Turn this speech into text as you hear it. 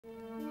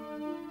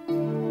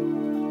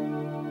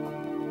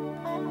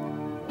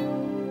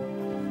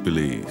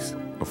Belize,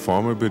 a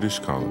former British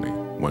colony,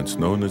 once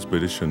known as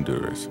British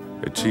Honduras,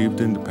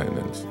 achieved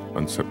independence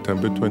on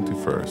September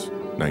 21st,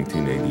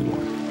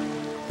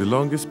 1981. The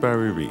longest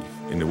barrier reef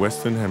in the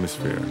Western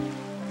Hemisphere,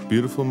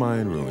 beautiful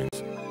Mayan ruins,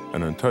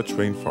 and untouched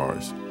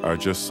rainforests are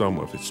just some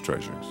of its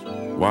treasures.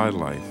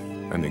 Wildlife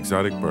and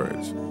exotic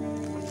birds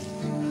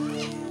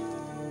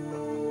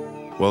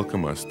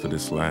welcome us to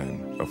this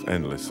land of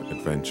endless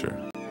adventure.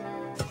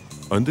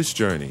 On this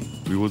journey,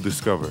 we will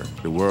discover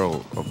the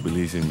world of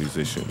Belizean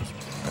musicians.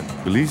 And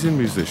Belizean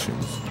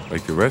musicians,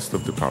 like the rest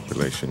of the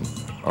population,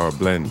 are a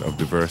blend of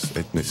diverse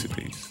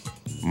ethnicities: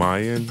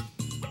 Mayan,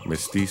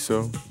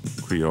 Mestizo,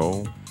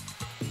 Creole,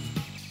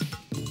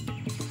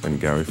 and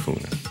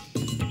Garifuna.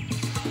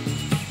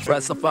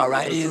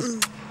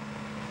 Rastafari.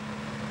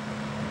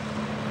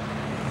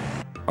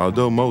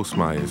 Although most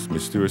Mayas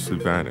mysteriously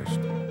vanished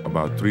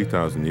about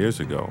 3,000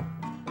 years ago,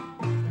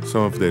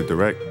 some of their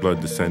direct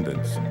blood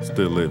descendants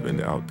still live in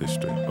the out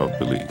district of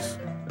Belize.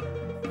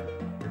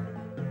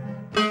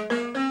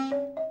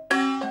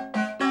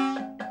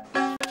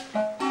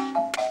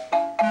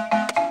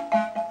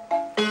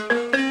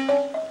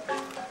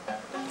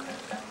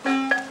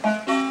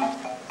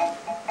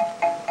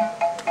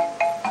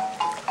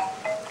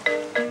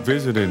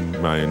 Visiting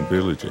Mayan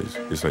villages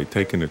is like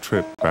taking a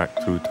trip back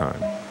through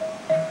time.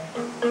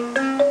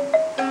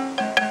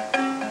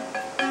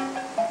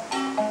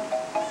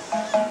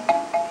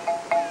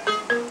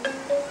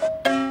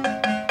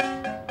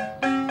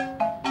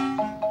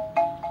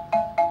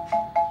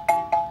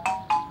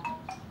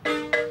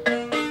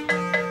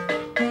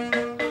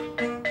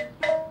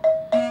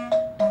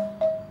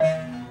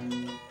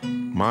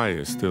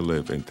 Mayas still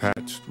live in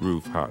thatched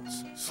roof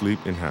huts, sleep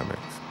in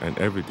hammocks, and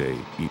every day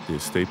eat their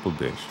staple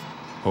dish,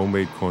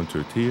 homemade corn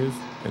tortillas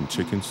and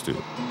chicken stew.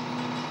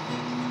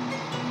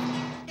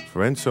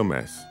 Florencio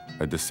Mes,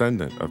 a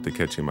descendant of the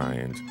Quechua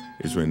Mayans,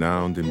 is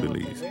renowned in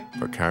Belize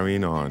for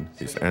carrying on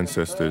his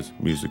ancestors'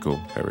 musical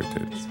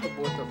heritage.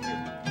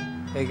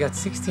 I got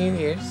 16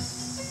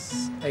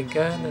 years. I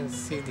gonna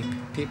see the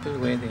people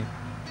where they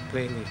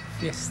play the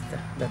fiesta.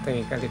 That time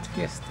we call it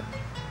fiesta.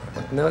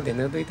 But now they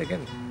don't do it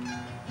again.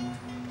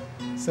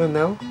 So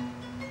now,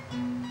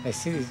 I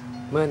see this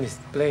man is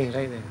playing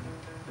right there.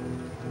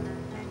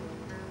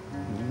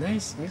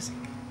 Nice music.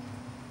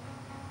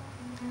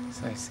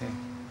 So I say,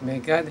 may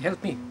God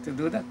help me to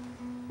do that.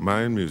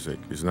 Mayan music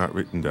is not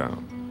written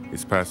down.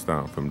 It's passed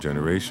down from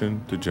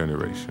generation to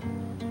generation.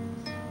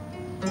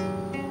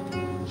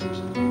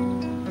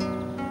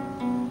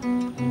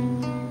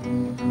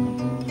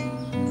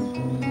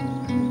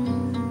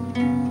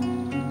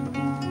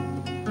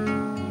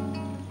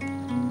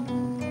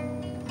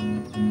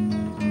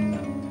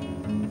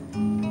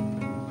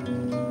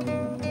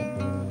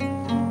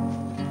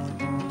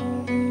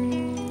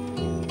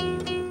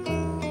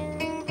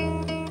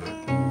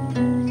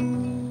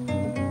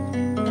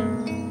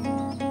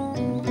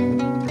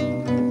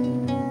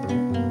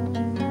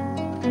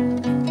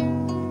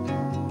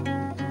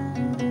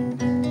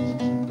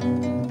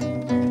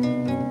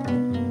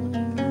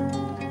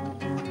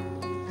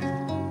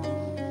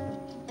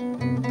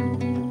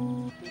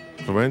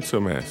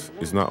 Florencio Mes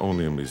is not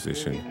only a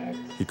musician,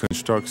 he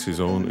constructs his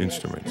own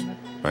instruments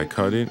by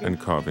cutting and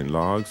carving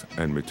logs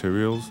and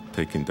materials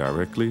taken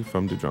directly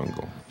from the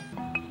jungle.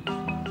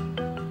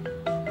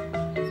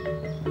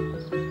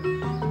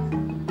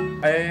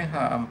 I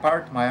am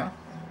part Maya,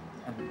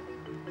 and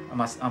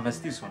I'm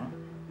mestizo. No?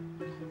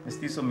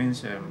 Mestizo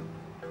means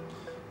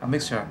a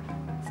mixture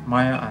of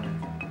Maya and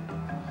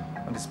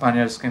when the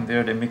Spaniards came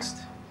there, they mixed.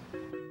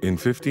 In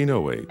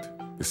 1508,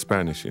 the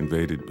Spanish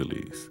invaded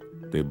Belize.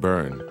 They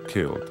burned,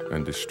 killed,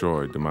 and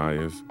destroyed the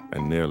Mayas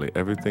and nearly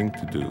everything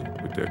to do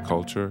with their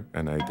culture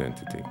and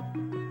identity.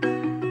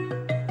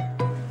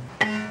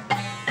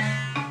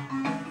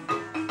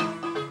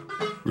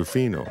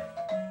 Rufino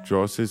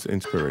draws his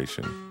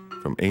inspiration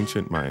from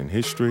ancient Mayan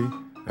history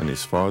and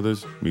his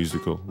father's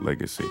musical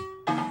legacy.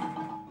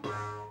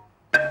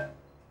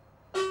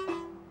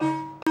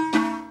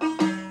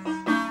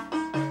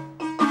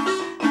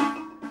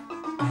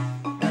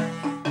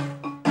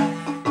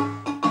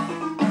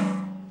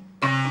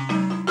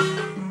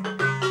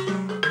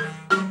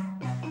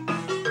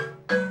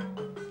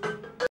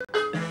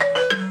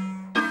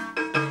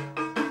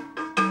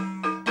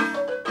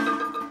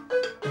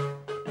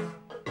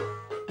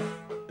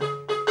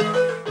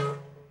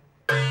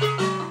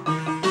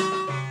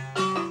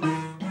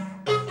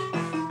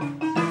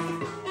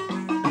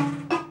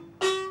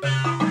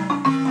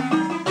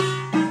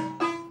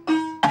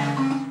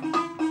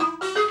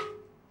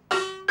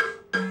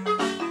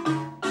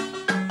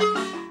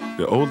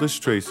 The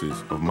oldest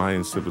traces of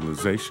Mayan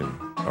civilization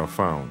are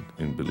found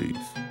in Belize.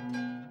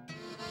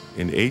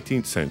 In the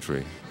 18th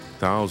century,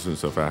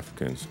 thousands of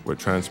Africans were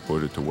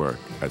transported to work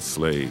as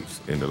slaves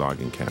in the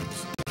logging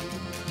camps.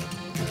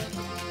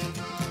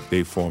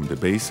 They formed the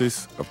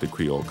basis of the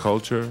Creole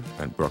culture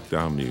and broke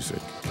down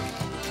music.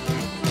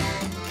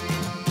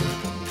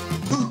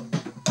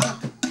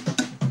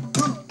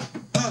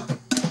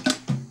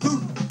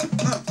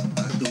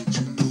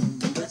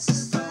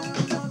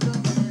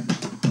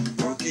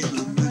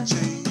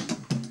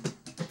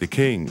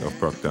 king of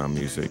Brockdown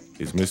music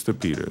is Mr.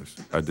 Peters,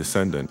 a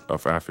descendant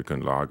of African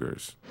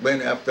loggers.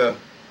 When after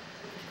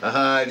a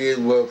hard day's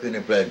work in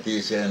the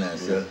plantation and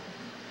so,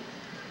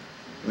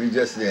 we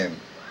just in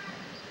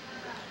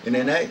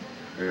the night,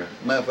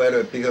 my father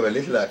would pick up a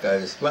little like I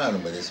was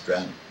found, but it's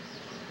strong.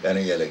 Kind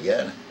of yellow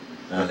again.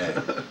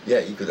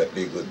 Yeah, he could have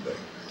played good, but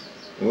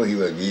oh, he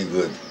was really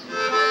good.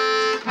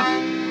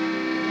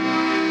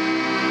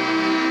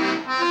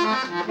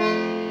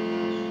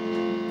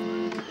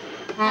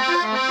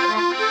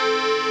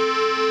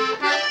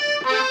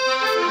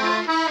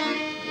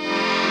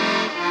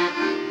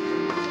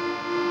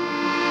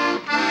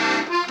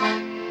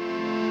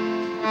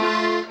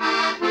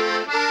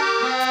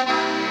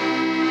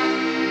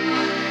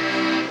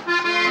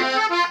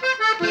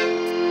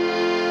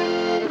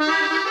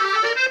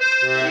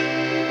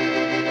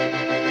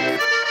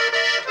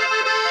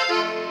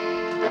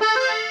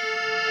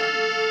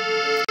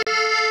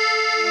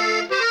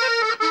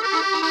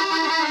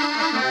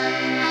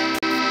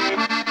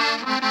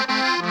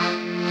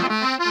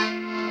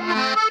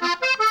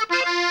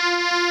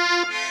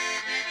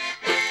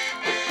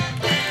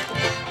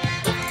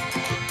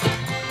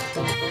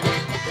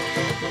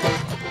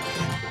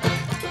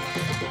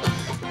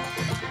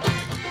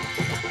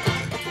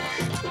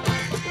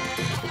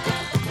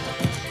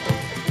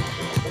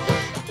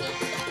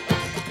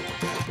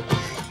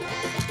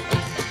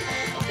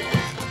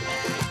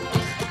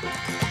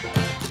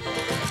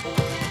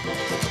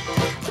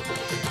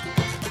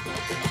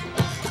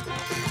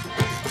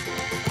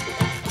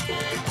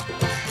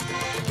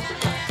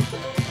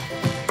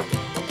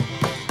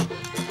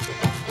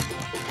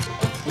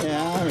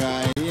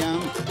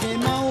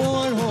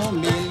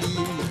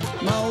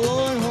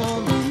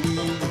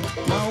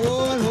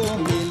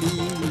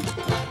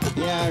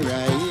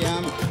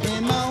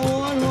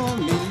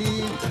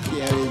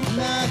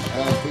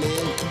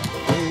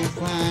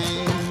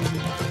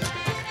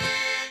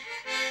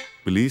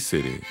 Belize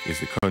City is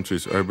the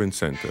country's urban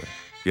center,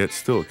 yet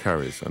still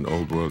carries an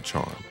old world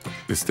charm.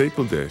 The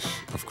staple dish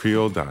of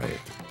Creole diet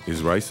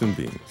is rice and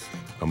beans,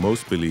 and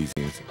most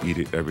Belizeans eat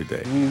it every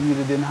day. We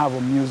really didn't have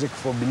a music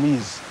for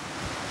Belize.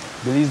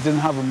 Belize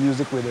didn't have a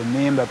music with a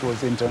name that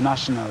was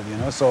international, you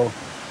know, so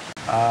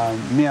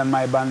me and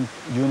my band,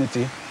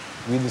 Unity,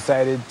 we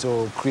decided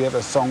to create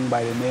a song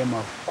by the name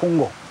of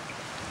Congo.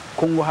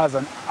 Congo has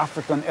an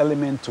African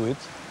element to it.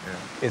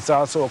 Yeah. It's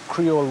also a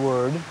Creole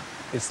word.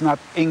 It's not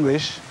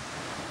English.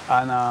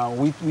 And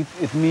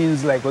it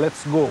means like,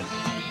 let's go. 1,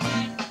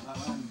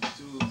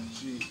 2,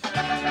 3.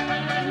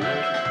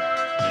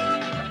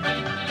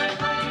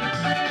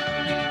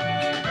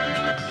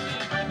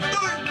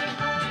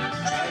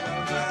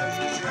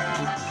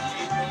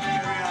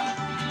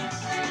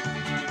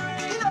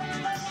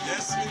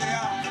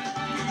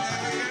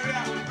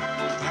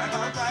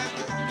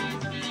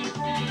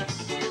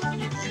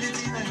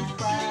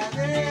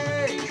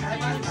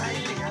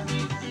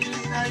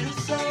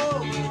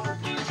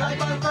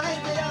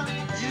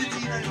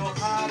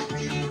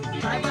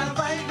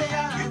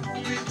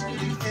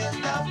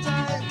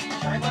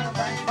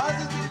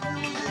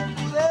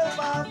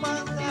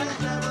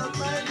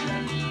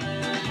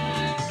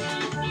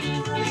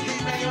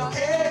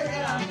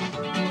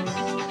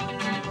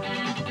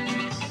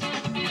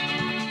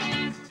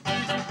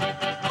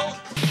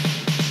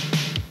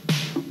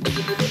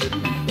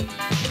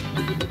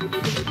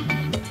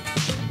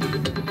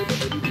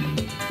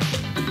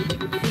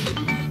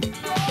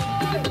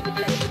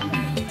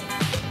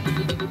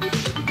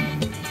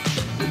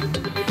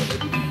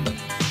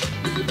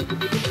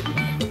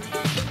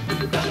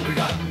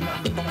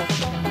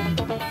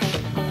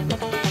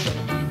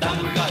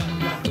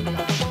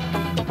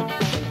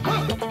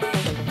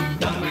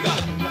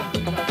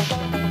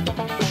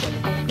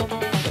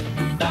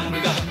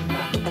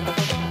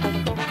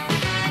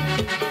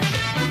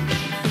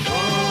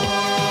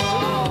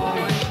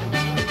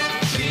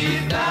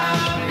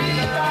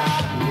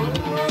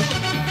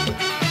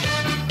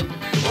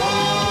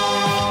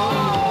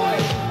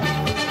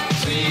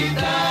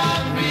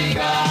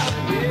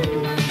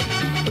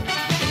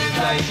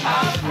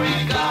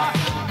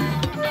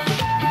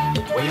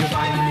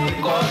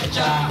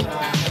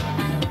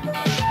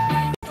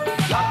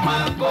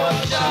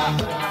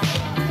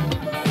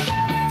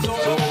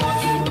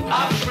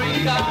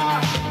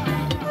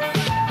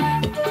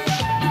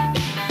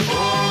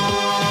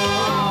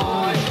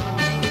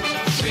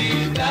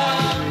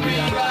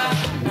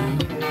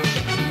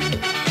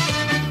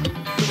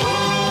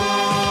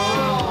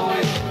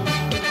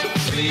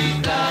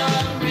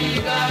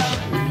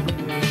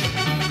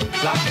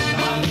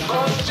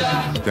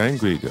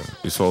 Dangriga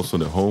is also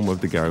the home of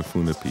the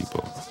Garifuna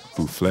people,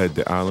 who fled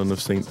the island of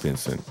St.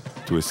 Vincent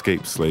to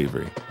escape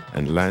slavery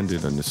and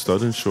landed on the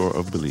southern shore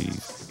of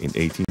Belize in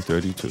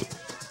 1832.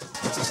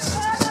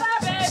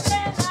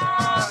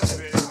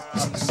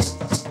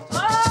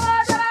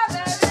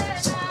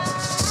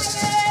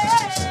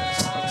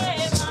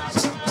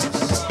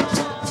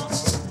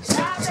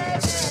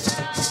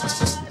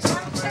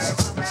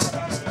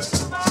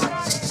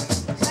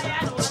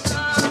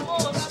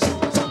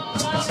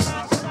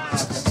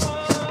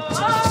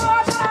 Oh!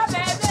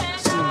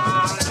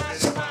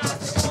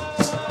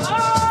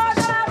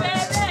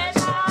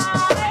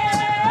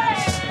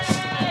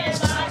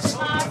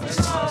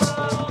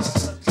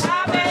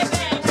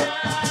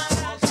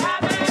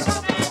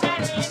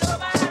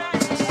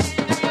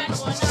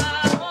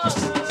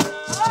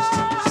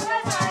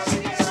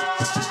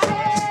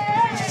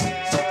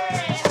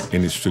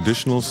 its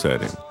traditional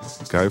setting,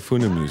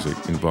 Garifuna music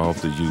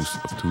involved the use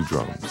of two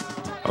drums,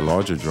 a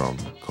larger drum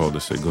called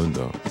the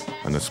segundo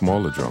and a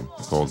smaller drum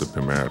called the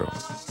primero.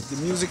 The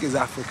music is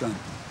African.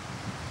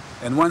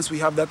 And once we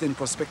have that in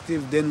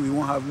perspective, then we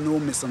won't have no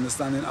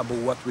misunderstanding about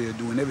what we are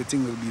doing.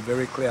 Everything will be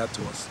very clear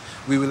to us.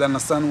 We will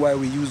understand why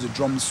we use the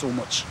drums so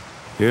much.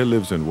 Here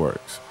lives and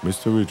works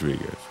Mr.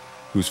 Rodriguez,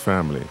 whose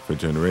family for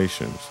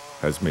generations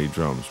has made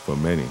drums for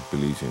many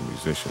Belizean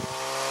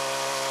musicians.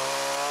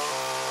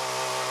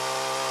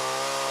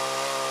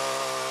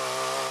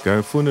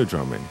 Garifuna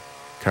drumming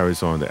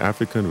carries on the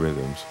African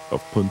rhythms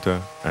of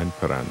punta and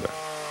paranda.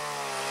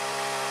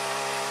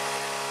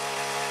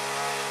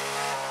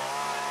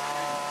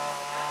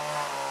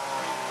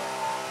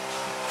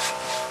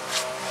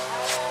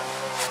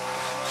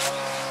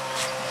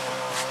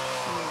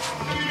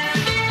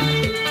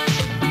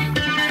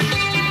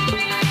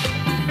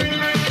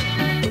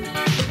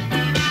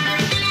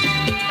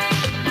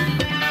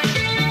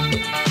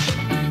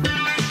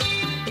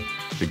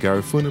 The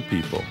Garifuna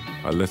people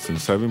are less than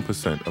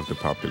 7% of the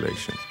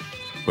population,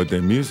 but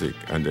their music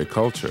and their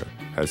culture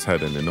has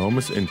had an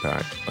enormous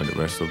impact on the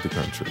rest of the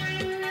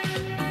country.